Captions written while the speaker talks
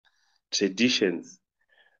traditions.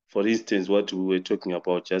 For instance, what we were talking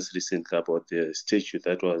about just recently about the statue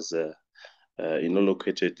that was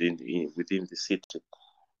inaugurated within the city.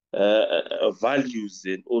 Values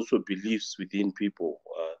and also beliefs within people.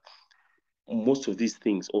 Most of these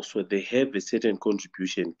things also they have a certain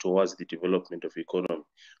contribution towards the development of economy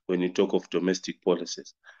when you talk of domestic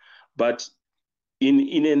policies. But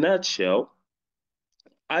in a nutshell,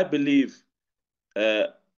 I believe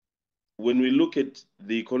when we look at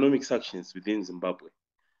the economic sanctions within Zimbabwe,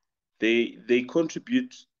 they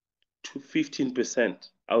contribute to 15%.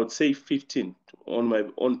 I would say 15 on my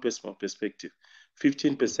own personal perspective,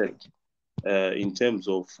 15% in terms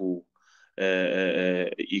of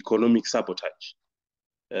economic sabotage.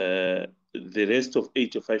 The rest of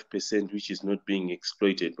 85%, which is not being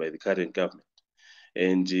exploited by the current government.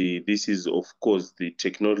 And this is, of course, the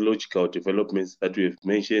technological developments that we have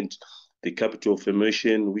mentioned, the capital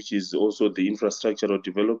formation, which is also the infrastructural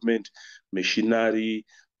development, machinery,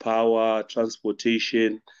 power,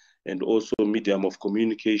 transportation, and also medium of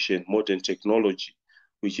communication, modern technology,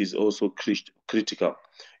 which is also critical.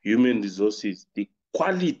 Human resources, the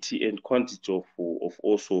quality and quantity of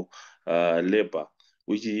also labor,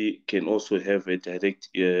 which can also have a direct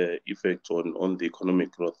effect on the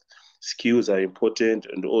economic growth. Skills are important,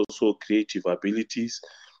 and also creative abilities.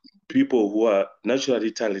 People who are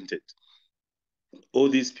naturally talented. All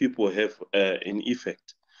these people have an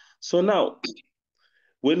effect. So now,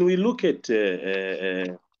 when we look at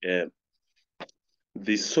the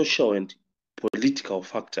social and political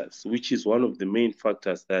factors, which is one of the main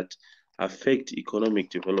factors that affect economic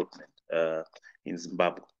development in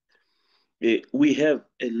Zimbabwe, we have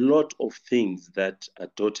a lot of things that are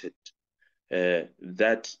dotted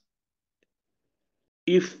that,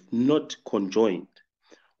 if not conjoined,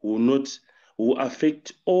 will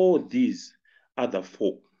affect all these other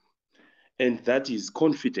four, and that is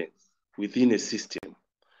confidence within a system.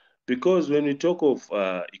 Because when we talk of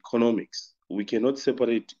economics, we cannot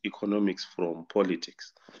separate economics from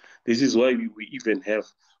politics. This is why we even have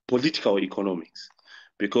political economics,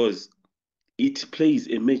 because it plays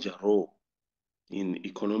a major role in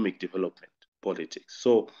economic development, politics.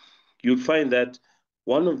 So you'll find that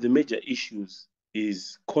one of the major issues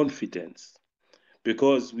is confidence,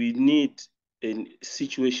 because we need a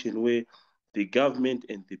situation where the government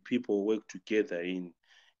and the people work together in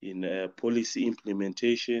policy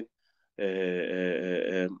implementation,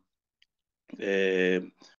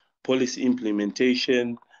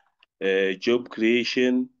 job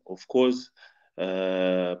creation, of course,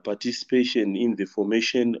 participation in the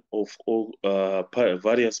formation of all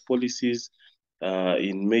various policies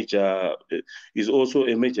in major is also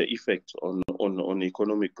a major effect on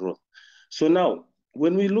economic growth. So now,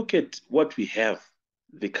 when we look at what we have,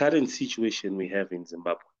 the current situation we have in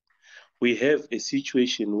Zimbabwe, we have a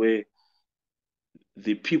situation where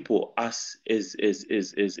the people, us as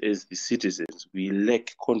the citizens, we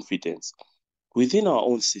lack confidence within our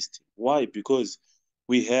own system. Why? Because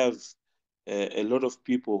we have a lot of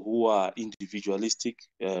people who are individualistic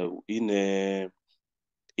in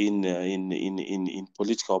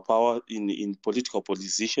political power, in political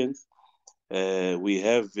positions. We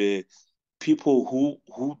have people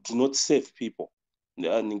who do not serve people,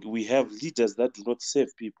 and we have leaders that do not serve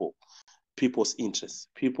people's interests.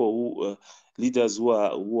 Leaders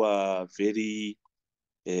who are very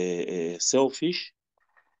selfish,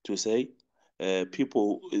 to say.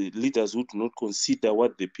 Leaders who do not consider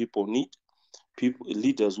what the people need.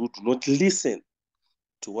 Leaders who do not listen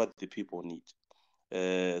to what the people need.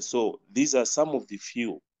 So these are some of the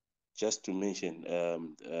few, just to mention,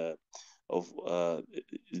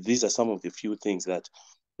 these are some of the few things that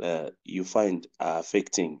you find are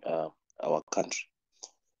affecting our country.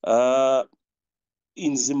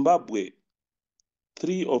 In Zimbabwe,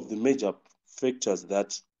 three of the major factors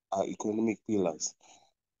that are economic pillars.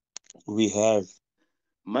 We have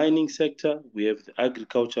mining sector, we have the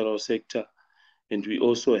agricultural sector, and we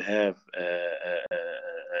also have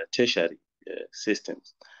tertiary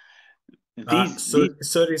systems. Sorry,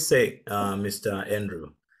 Mr.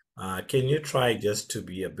 Andrew, can you try just to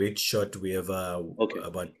be a bit short? We have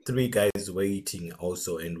about 3 guys waiting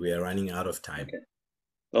also, and we are running out of time.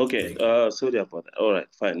 Okay. Sorry about that. All right,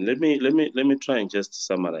 fine. Let me try and just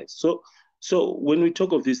summarize. So when we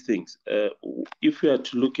talk of these things, if we are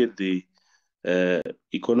to look at the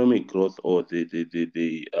economic growth or the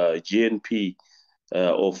GNP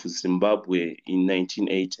of Zimbabwe in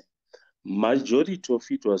 1980, majority of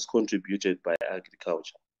it was contributed by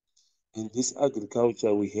agriculture. In this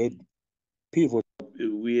agriculture, we had people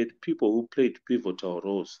who played pivotal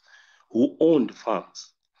roles, who owned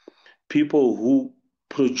farms, people who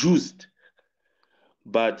produced,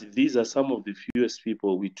 But these are some of the fewest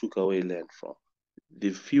people we took away land from.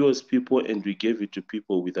 The fewest people, and we gave it to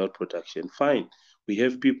people without protection. Fine, we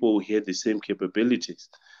have people who had the same capabilities,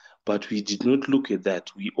 but we did not look at that.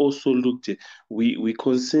 We also looked at, we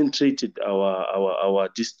concentrated our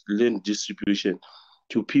land distribution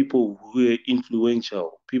to people who were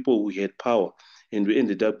influential, people who had power, and we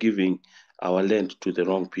ended up giving our land to the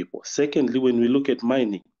wrong people. Secondly, when we look at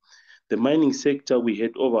mining, the mining sector, we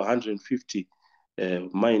had over 150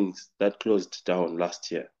 mines that closed down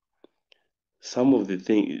last year. Some of the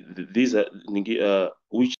things, these are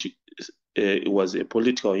which was a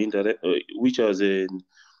political hindrance, which was an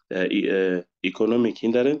economic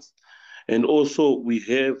hindrance. And also we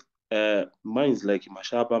have mines like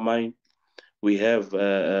Mashaba mine, we have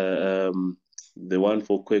the one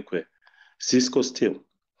for Kwekwe, Cisco Steel,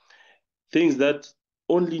 things that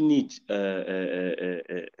only need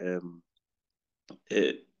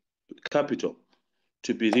capital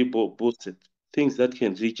to be boosted, things that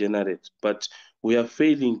can regenerate. But we are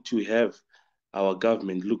failing to have our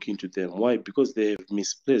government look into them. Why? Because they have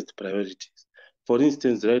misplaced priorities. For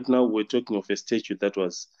instance, right now we're talking of a statue that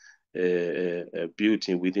was built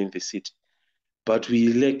within the city, but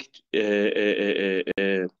we lack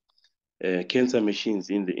cancer machines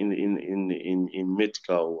in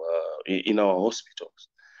medical in our hospitals,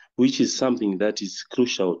 which is something that is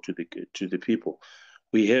crucial to the people.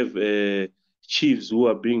 We have chiefs who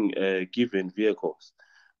are being given vehicles,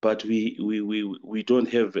 but we don't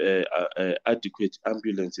have adequate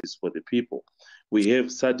ambulances for the people. We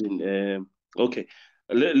have sudden okay.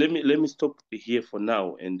 Let me stop here for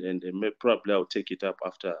now, and probably I'll take it up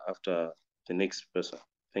after the next person.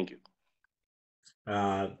 Thank you.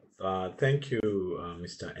 Thank you,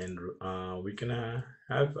 Mr. Andrew. We can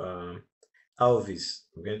have Elvis,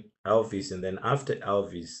 okay? Elvis, and then after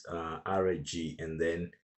Elvis, RG, and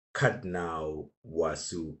then Cut Now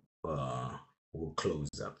Wasu will close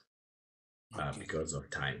up because of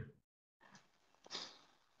time.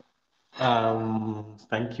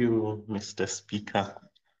 Thank you, Mr. Speaker.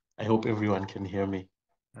 I hope everyone can hear me.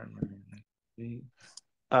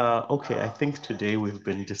 Okay, I think today we've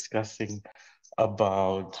been discussing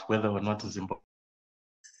about whether or not Zimbabwe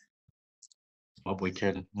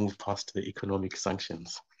can move past the economic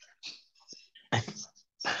sanctions. I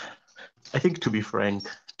think, to be frank,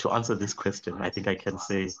 to answer this question, I think I can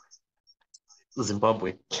say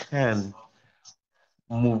Zimbabwe can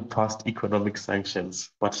move past economic sanctions,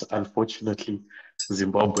 but unfortunately,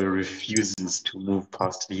 Zimbabwe refuses to move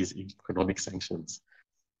past these economic sanctions.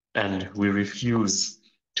 And we refuse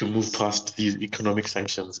to move past these economic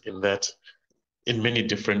sanctions in many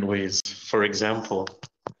different ways. For example,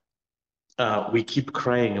 we keep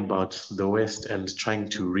crying about the West and trying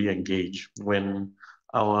to re-engage. When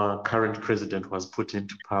our current president was put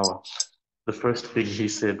into power, the first thing he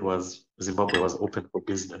said was Zimbabwe was open for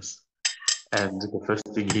business. And the first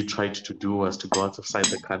thing he tried to do was to go outside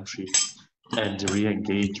the country and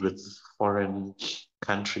re-engage with foreign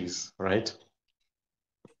countries, right?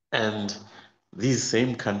 And these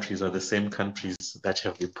same countries are the same countries that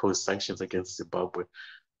have imposed sanctions against Zimbabwe.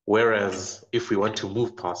 Whereas if we want to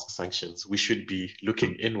move past sanctions, we should be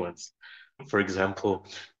looking inwards. For example,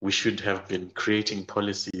 we should have been creating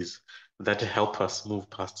policies that help us move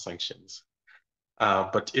past sanctions.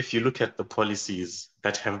 But if you look at the policies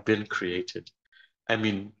that have been created, I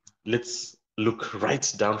mean, let's look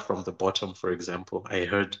right down from the bottom, for example. I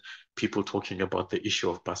heard people talking about the issue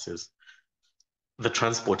of buses. The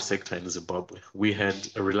transport sector in Zimbabwe. We had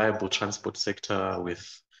a reliable transport sector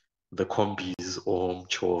with the combis or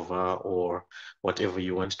mchova or whatever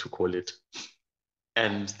you want to call it.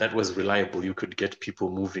 And that was reliable. You could get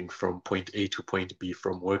people moving from point A to point B,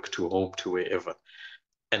 from work to home to wherever.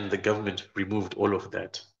 And the government removed all of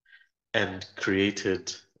that and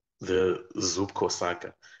created the Zupco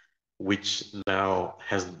saga, which now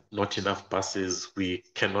has not enough buses. We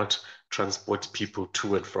cannot transport people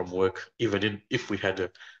to and from work, even if we had a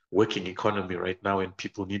working economy right now and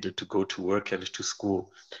people needed to go to work and to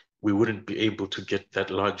school, we wouldn't be able to get that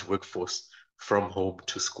large workforce from home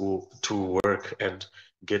to school to work and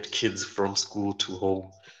get kids from school to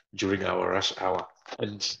home during our rush hour.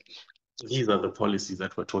 And these are the policies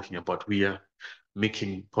that we're talking about. We are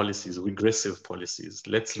making policies, regressive policies.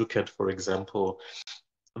 Let's look at, for example,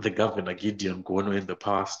 the governor Gideon Gono in the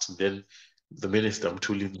past, then the minister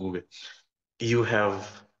Mtuli Ngube. You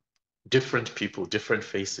have different people, different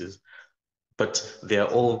faces, but they are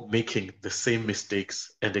all making the same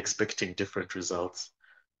mistakes and expecting different results.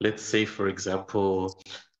 Let's say, for example,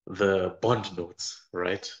 the bond notes,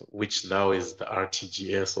 right? Which now is the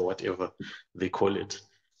RTGS or whatever they call it.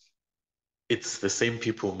 it's the same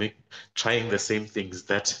people trying the same things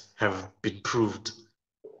that have been proved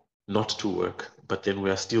not to work, but then we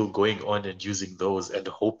are still going on and using those and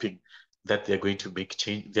hoping that they're going to make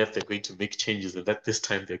changes and that this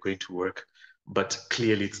time they're going to work. But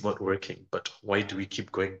clearly it's not working. But why do we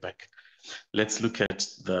keep going back? Let's look at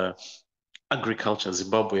the agriculture.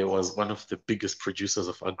 Zimbabwe was one of the biggest producers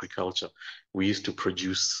of agriculture. We used to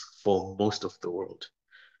produce for most of the world.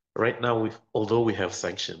 Right now, although we have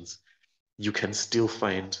sanctions, you can still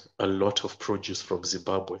find a lot of produce from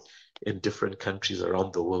Zimbabwe in different countries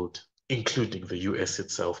around the world, including the US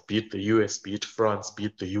itself, be it the US, be it France, be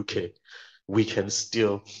it the UK. We can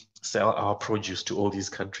still sell our produce to all these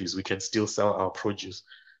countries. We can still sell our produce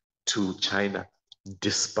to China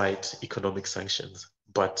despite economic sanctions,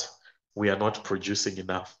 but we are not producing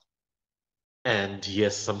enough. And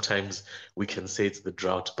yes, sometimes we can say it's the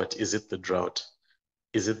drought, but is it the drought?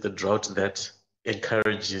 Is it the drought that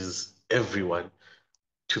encourages everyone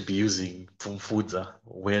to be using Pfumfudza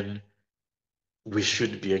when we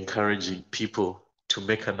should be encouraging people to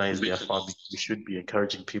mechanize their farming? We should be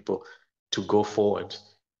encouraging people to go forward.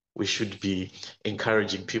 We should be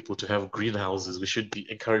encouraging people to have greenhouses. We should be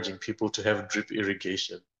encouraging people to have drip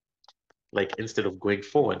irrigation. Like instead of going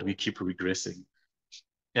forward, we keep regressing.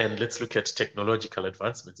 And let's look at technological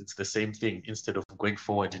advancements. It's the same thing. Instead of going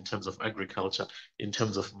forward in terms of agriculture, in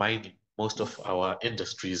terms of mining, most of our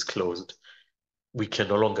industry is closed. We can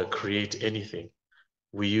no longer create anything.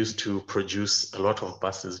 We used to produce a lot of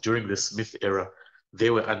buses. During the Smith era, they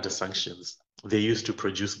were under sanctions. They used to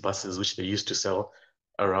produce buses, which they used to sell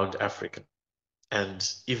around Africa. And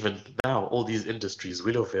even now, all these industries,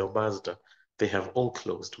 Willowvale, Mazda, they have all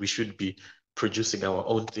closed. We should be producing our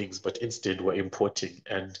own things, but instead we're importing.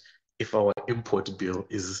 And if our import bill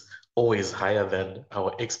is always higher than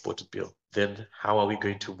our export bill, then how are we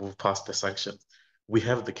going to move past the sanctions? We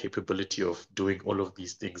have the capability of doing all of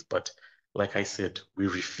these things, but like I said, we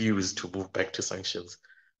refuse to move back to sanctions.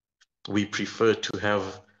 We prefer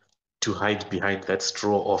to hide behind that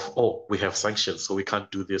straw of, oh, we have sanctions, so we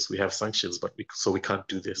can't do this. We have sanctions, but so we can't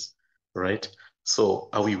do this, right? So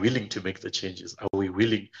are we willing to make the changes? Are we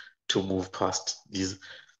willing to move past it?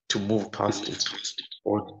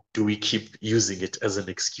 Or do we keep using it as an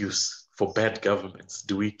excuse for bad governments?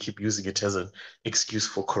 Do we keep using it as an excuse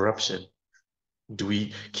for corruption? Do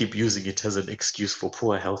we keep using it as an excuse for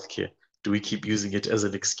poor healthcare? Do we keep using it as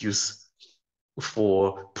an excuse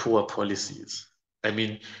for poor policies? I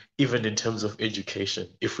mean, even in terms of education,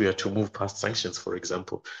 if we are to move past sanctions, for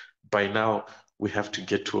example, by now we have to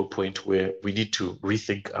get to a point where we need to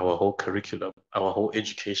rethink our whole curriculum, our whole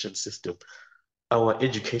education system. Our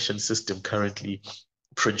education system currently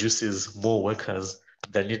produces more workers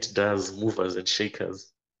than it does movers and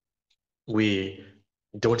shakers. We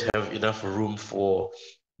don't have enough room for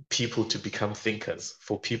people to become thinkers,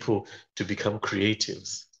 for people to become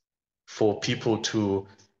creatives, for people to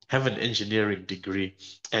have an engineering degree,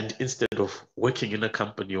 and instead of working in a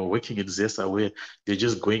company or working in ZESA where they're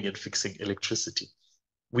just going and fixing electricity.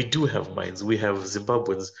 We do have mines. We have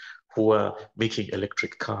Zimbabweans who are making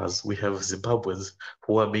electric cars. We have Zimbabweans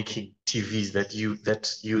who are making TVs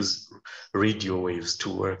that use radio waves to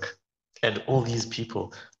work. And all these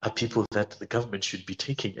people are people that the government should be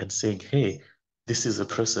taking and saying, hey, this is a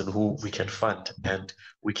person who we can fund and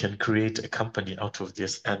we can create a company out of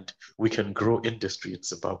this and we can grow industry in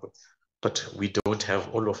Zimbabwe. But we don't have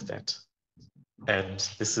all of that. And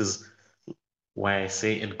this is why I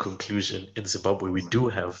say in conclusion, in Zimbabwe, we do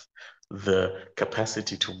have the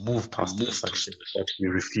capacity to move past the sanctions, but we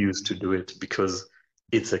refuse to do it because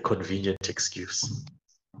it's a convenient excuse.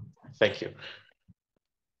 Thank you.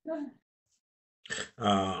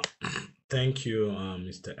 Thank you,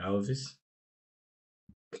 Mr. Elvis.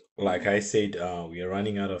 Like I said, we are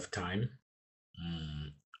running out of time.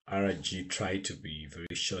 RG tried to be very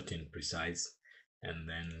short and precise, and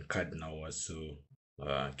then Cardinal also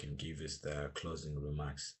can give us the closing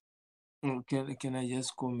remarks. Can I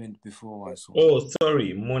just comment before also? Oh,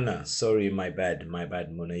 sorry, Mona. Sorry, my bad,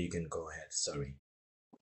 Mona. You can go ahead. Sorry.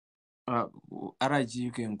 RG,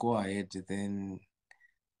 you can go ahead, then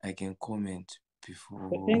I can comment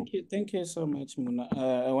before. Thank you so much, Mona.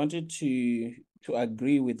 I wanted to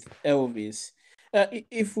agree with Elvis.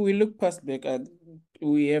 If we look past back,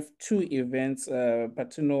 we have two events.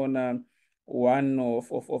 Patunona, one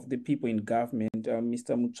of the people in government,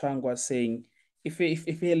 Mr. Muchangwa, saying if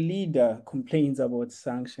a leader complains about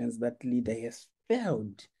sanctions, that leader has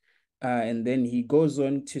failed. And then he goes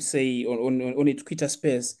on to say on a Twitter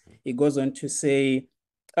space, he goes on to say,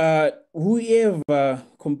 whoever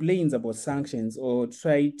complains about sanctions or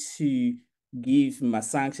try to give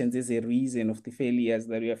sanctions as a reason of the failures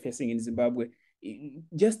that we are facing in Zimbabwe.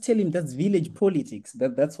 Just tell him that's village politics.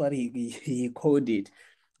 That's what he called it.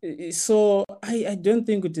 So I don't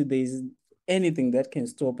think there is anything that can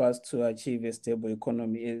stop us to achieve a stable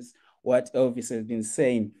economy, is what Elvis has been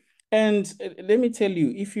saying. And let me tell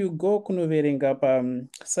you, if you go kunoverenga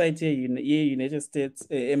site United States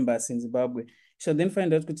Embassy in Zimbabwe, you shall then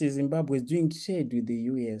find out that Zimbabwe is doing trade with the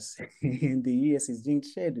US. And the US is doing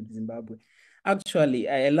trade with Zimbabwe. Actually,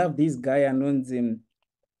 I love this guy Anonzim.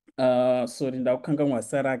 Sorry, ndaukanganwa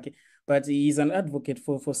sarake, but he's an advocate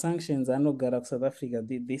for sanctions. Anogara South Africa.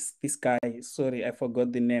 This guy, sorry, I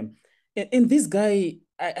forgot the name. And this guy,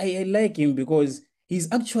 I like him because he's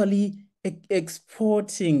actually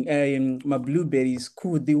exporting my blueberries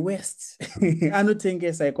to the West.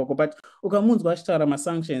 Anotengesa ikoko, but ukamunzwa achitaura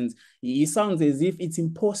sanctions, he sounds as if it's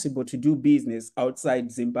impossible to do business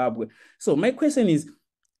outside Zimbabwe. So my question is,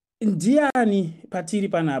 ndiani patiri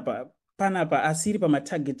panapa asiri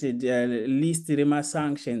pama-targeted list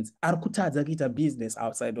rema-sanctions ari kutadza kuita business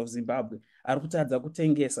outside of Zimbabwe, ari kutadza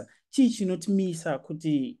kutengesa? Chii chinotimisa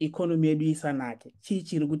kuti economy yedu isanake? Chii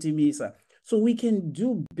chiri kutimisa? So we can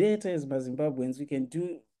do better as Zimbabweans, we can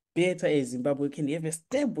do better as Zimbabwe, we can have a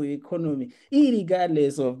stable economy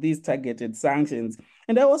regardless of these targeted sanctions.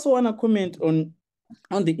 And I also want to comment on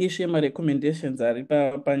the issue of recommendations ari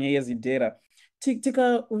panyaya dzedera.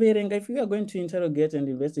 If we are going to interrogate and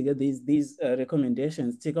investigate these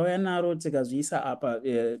recommendations,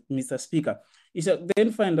 Mr. Speaker, you shall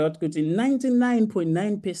then find out that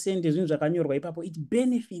 99.9% is it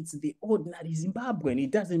benefits the ordinary Zimbabwean. It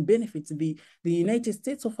doesn't benefit the United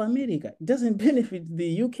States of America. It doesn't benefit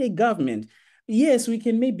the UK government. Yes, we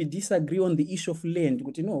can maybe disagree on the issue of land,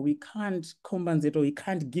 but we can't compensate or we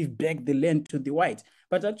can't give back the land to the whites.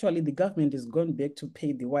 But actually, the government has gone back to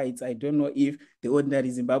pay the whites. I don't know if the ordinary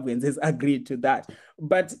Zimbabweans has agreed to that.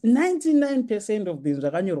 But 99% of this,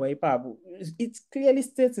 it clearly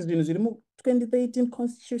states in the 2013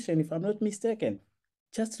 Constitution, if I'm not mistaken.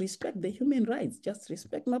 Just respect the human rights. Just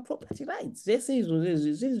respect my property rights. This is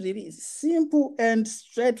very simple and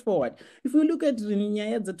straightforward. If we look at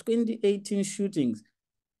the 2018 shootings,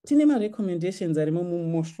 Tinema recommendations are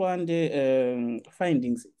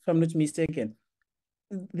findings, if I'm not mistaken.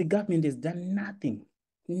 The government has done nothing.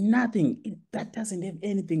 That doesn't have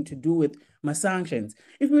anything to do with my sanctions.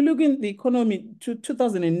 If we look in the economy to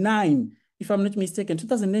 2009, if I'm not mistaken,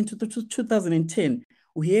 2009 to 2010,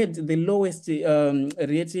 we had the lowest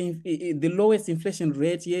the lowest inflation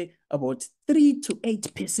rate here, about 3 to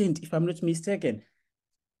 8%, if I'm not mistaken.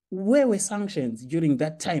 Where were sanctions during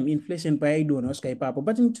that time? Inflation by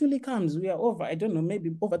but until it comes, we are over, I don't know,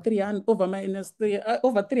 maybe over 300, over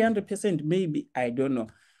 300%, maybe, I don't know.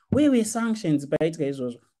 Where were sanctions by it, guys?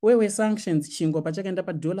 Where were sanctions? Chingo pachakaenda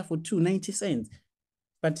pa dollar for 2.90 cents.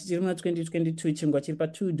 But 2022, chingo chiri pa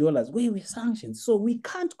 $2. Where were sanctions? So we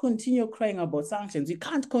can't continue crying about sanctions. We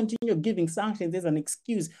can't continue giving sanctions as an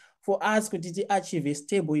excuse for us to achieve a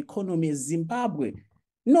stable economy as Zimbabwe.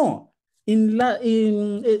 No.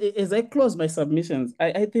 As I close my submissions,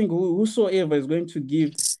 I think whosoever is going to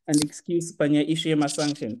give an excuse panya issue ma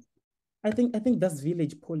sanctions, I think that's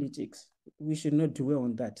village politics. We should not dwell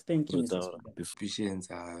on that. Thank you, Mr. Speaker. The suspicions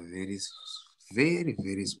are very, very,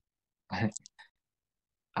 very.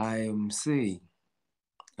 I am saying,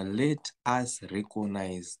 let us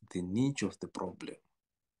recognize the niche of the problem.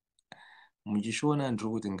 Muchishona ndiri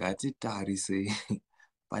kuti ngatitarise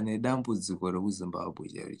pane dambudziko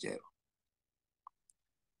rekuZimbabwe chairo.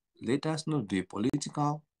 Let us not be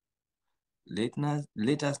political. Let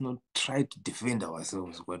us not try to defend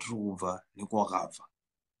ourselves.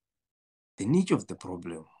 The niche of the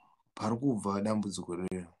problem,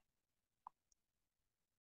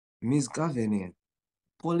 misgovernance,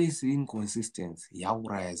 policy inconsistency,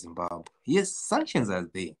 Zimbabwe. Yes, sanctions are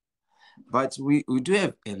there, but we do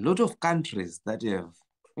have a lot of countries that have,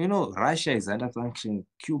 Russia is under sanctions,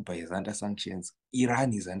 Cuba is under sanctions,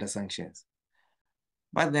 Iran is under sanctions,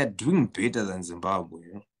 but they're doing better than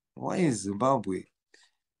Zimbabwe. Why is Zimbabwe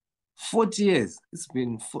 40 years? It's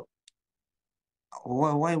been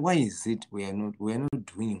why is it we are not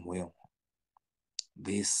doing well?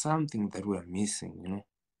 There's something that we're missing,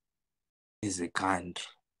 as a country.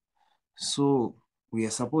 So we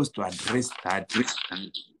are supposed to address that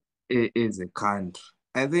as a country.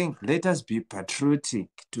 I think let us be patriotic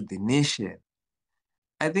to the nation.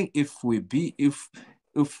 I think if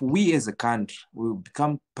we as a country will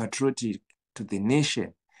become patriotic to the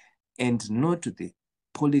nation and not to the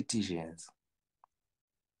politicians,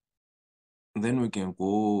 then we can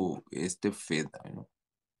go a step further,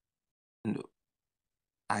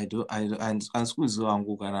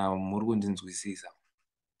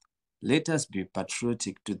 let us be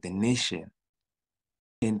patriotic to the nation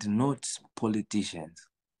and not politicians.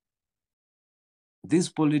 These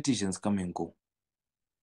politicians come and go,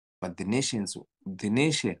 but the nation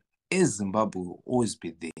as Zimbabwe will always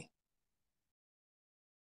be there.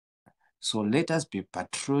 So let us be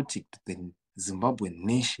patriotic to the Zimbabwean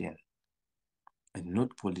nation and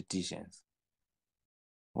not politicians.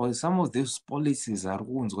 Well, some of these policies are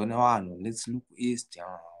ones when let's look east.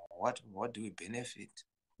 What do we benefit?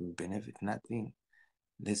 We benefit nothing.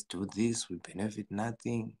 Let's do this, we benefit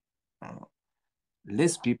nothing.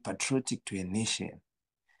 Let's be patriotic to a nation.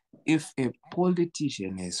 If a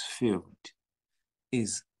politician has failed,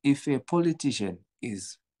 if a politician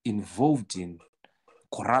is involved in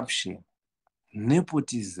corruption,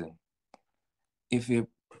 nepotism,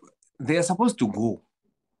 they are supposed to go.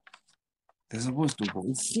 They're supposed to go.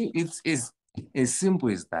 It's as simple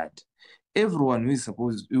as that. Everyone who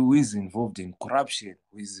is involved in corruption,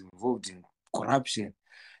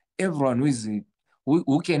 everyone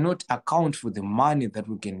who cannot account for the money that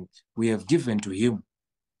we have given to him,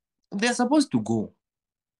 they're supposed to go.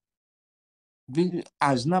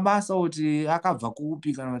 Hazvina basa kuti akabva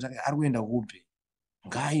kupi kana kuti ari kuenda kupi,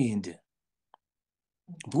 ngaaende,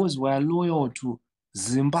 because we are loyal to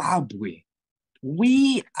Zimbabwe.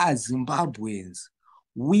 We are Zimbabweans.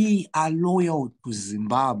 We are loyal to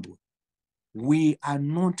Zimbabwe. We are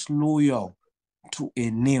not loyal to a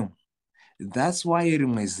name. That's why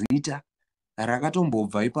rimwe zita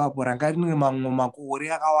rakatombobva ipapo ranga rine mamwe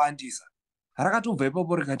makore akawandisa rakatobva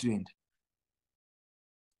ipapo rikatoenda.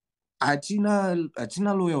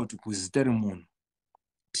 Hatina loyalty kuzita remunhu,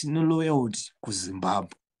 tine loyalty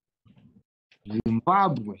kuZimbabwe.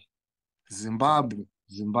 Zimbabwe.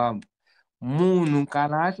 Munhu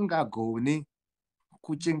kana asingagone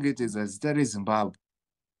kuchengetedza zita reZimbabwe,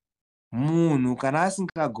 munhu kana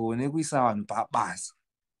asingagone kuisa vanhu pabasa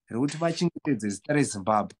rekuti vachengetedze zita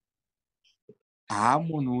reZimbabwe,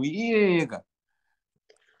 munhu iyega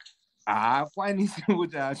haakwanisi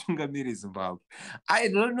kuti atungamire Zimbabwe. I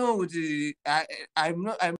don't know kuti I'm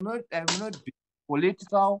not being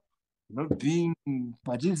political, not being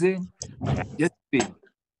partisan.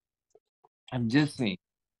 I'm just saying.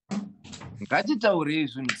 Ngatitaurei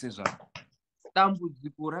zvinhu sezvazvo.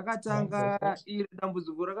 Dambudziko rakatanga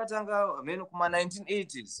ameno kuma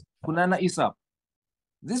 1980s kunana ISAP.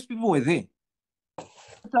 These people were there.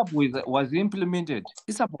 ISAP was implemented.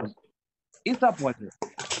 ISAP was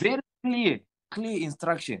very clear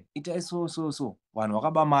instruction. It is so. Vanhu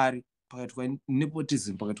vakaba mari pakati kwa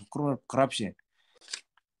nepotism, pakati kwa corruption.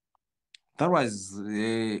 That was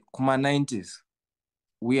kuma 90s.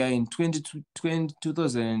 We are in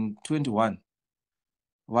 2021.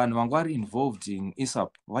 Vanhu vanga vari involved in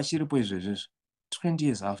ISAP vachiripo izvezvezvo 20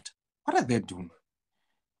 years after. What are they doing?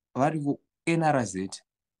 Vari ku NRZ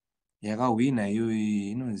yakahwina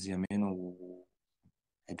iyoyi inonzi yameno,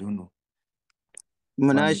 I don't know.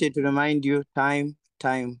 Munashe, to remind you, time.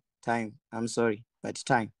 I'm sorry, but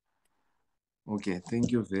time. Okay,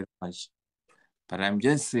 thank you very much. But I'm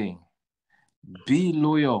just saying, be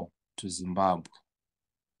loyal to Zimbabwe.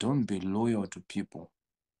 Don't be loyal to people.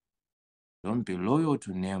 Don't be loyal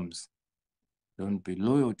to names. Don't be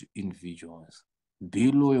loyal to individuals.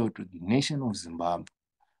 Be loyal to the nation of Zimbabwe.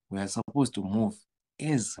 We are supposed to move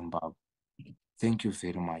as Zimbabwe. Thank you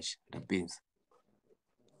very much. The peace.